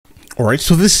All right,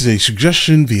 so this is a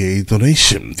suggestion via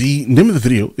donation. The name of the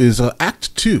video is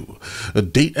Act 2, A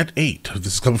Date at 8.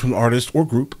 This is coming from the artist or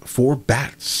group For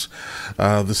Bats.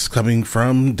 This is coming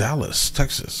from Dallas,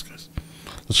 Texas.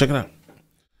 Let's check it out.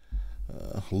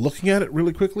 Looking at it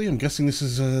really quickly, I'm guessing this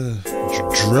is a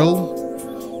drill,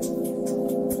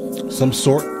 some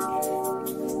sort.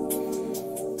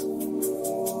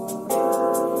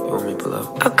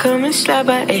 I'll come and slide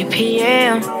by 8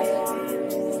 p.m.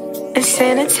 and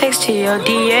send a text to your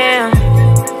DM.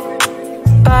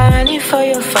 Buy honey for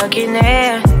your fucking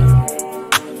hair,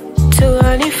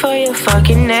 200 for your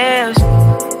fucking nails.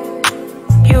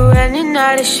 You running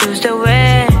out of shoes to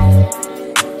wear,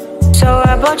 so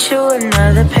I bought you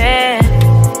another pair.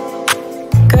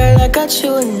 Girl, I got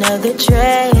you another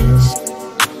dress.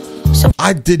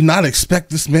 I did not expect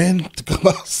this man to come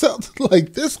out sound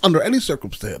like this under any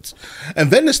circumstance.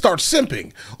 And then to start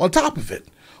simping on top of it.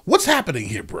 What's happening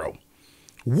here, bro?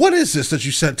 What is this that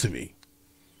you said to me?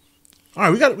 All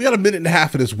right, we got a minute and a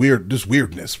half of this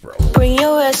weirdness, bro. Bring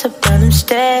your ass up down them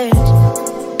stairs.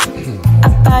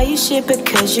 I buy you shit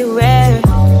because you rare.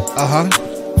 And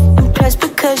plus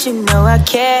because you know I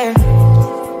care.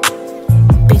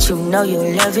 Bitch, you know you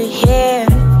love it here.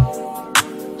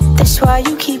 That's why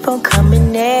you keep on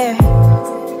coming there.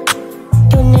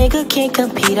 Your nigga can't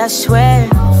compete, I swear.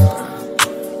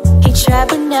 He tried,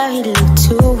 but now he look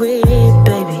too weird,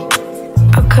 baby.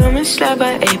 I'll come and slide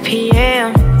by 8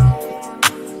 p.m.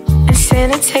 and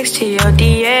send a text to your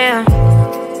DM.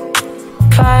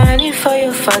 500 for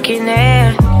your fucking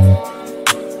hair,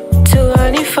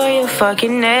 200 for your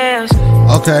fucking nails.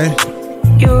 Okay.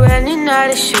 You running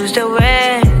out of shoes to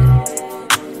wear,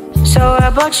 so I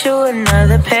bought you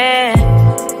another pair.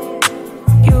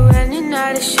 You running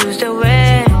out of shoes to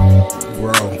wear,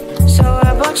 bro. So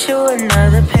I bought you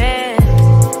another pair.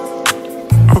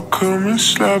 I'll come and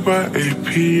slide by 8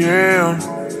 p.m.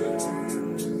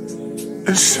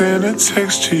 and send a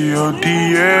text to your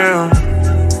DM.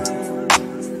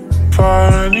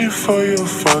 500 for your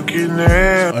fucking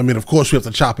hair. I mean, of course, we have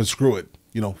to chop and screw it,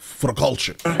 you know, for the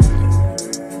culture.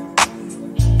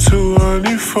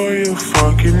 200 for your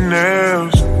fucking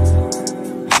nails.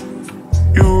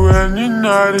 You running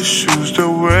out of shoes to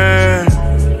wear,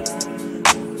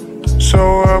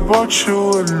 so I bought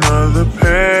you another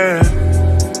pair.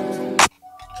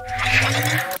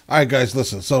 All right, guys,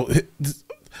 listen. So,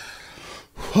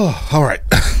 all right.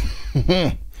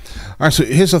 All right, so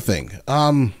here's the thing.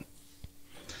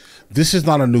 This is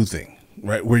not a new thing,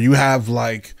 right? Where you have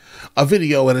like a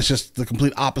video and it's just the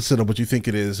complete opposite of what you think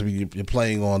it is. I mean, you're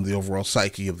playing on the overall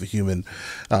psyche of the human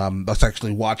that's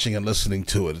actually watching and listening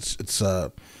to it.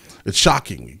 It's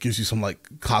shocking. It gives you some like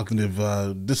cognitive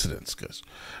dissonance, guys.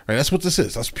 Right? That's what this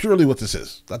is. That's purely what this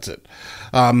is. That's it.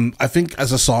 I think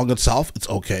as a song itself, it's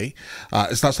okay.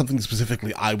 It's not something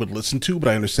specifically I would listen to, but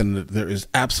I understand that there is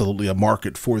absolutely a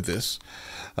market for this.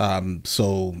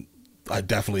 So I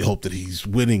definitely hope that he's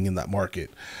winning in that market.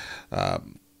 But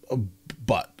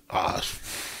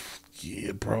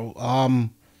yeah, bro.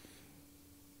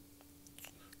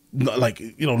 No, like,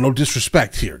 you know, no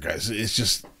disrespect here, guys. It's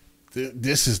just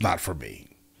this is not for me,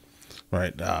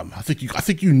 right? I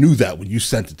think you knew that when you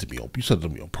sent it to me. You sent it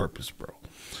to me on purpose, bro.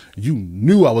 You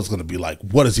knew I was gonna be like,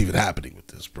 what is even happening with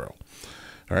this, bro?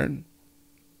 All right.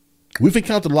 We've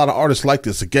encountered a lot of artists like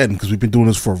this, again, because we've been doing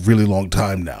this for a really long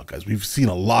time now, guys. We've seen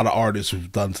a lot of artists who've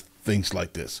done things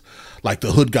like this, like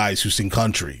the hood guys who sing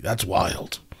country. That's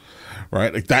wild,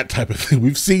 right? Like that type of thing.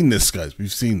 We've seen this, guys.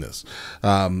 We've seen this.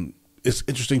 It's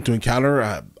interesting to encounter.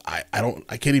 I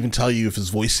can't even tell you if his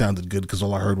voice sounded good because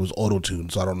all I heard was auto-tune,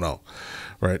 so I don't know,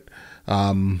 right?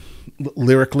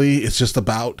 Lyrically, it's just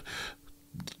about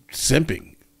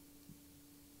simping.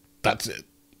 That's it.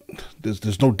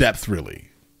 There's no depth really.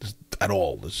 At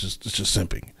all. It's just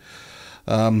simping.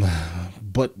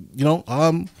 But you know,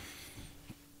 I'm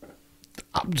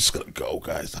just gonna go,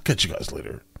 guys. I'll catch you guys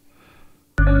later.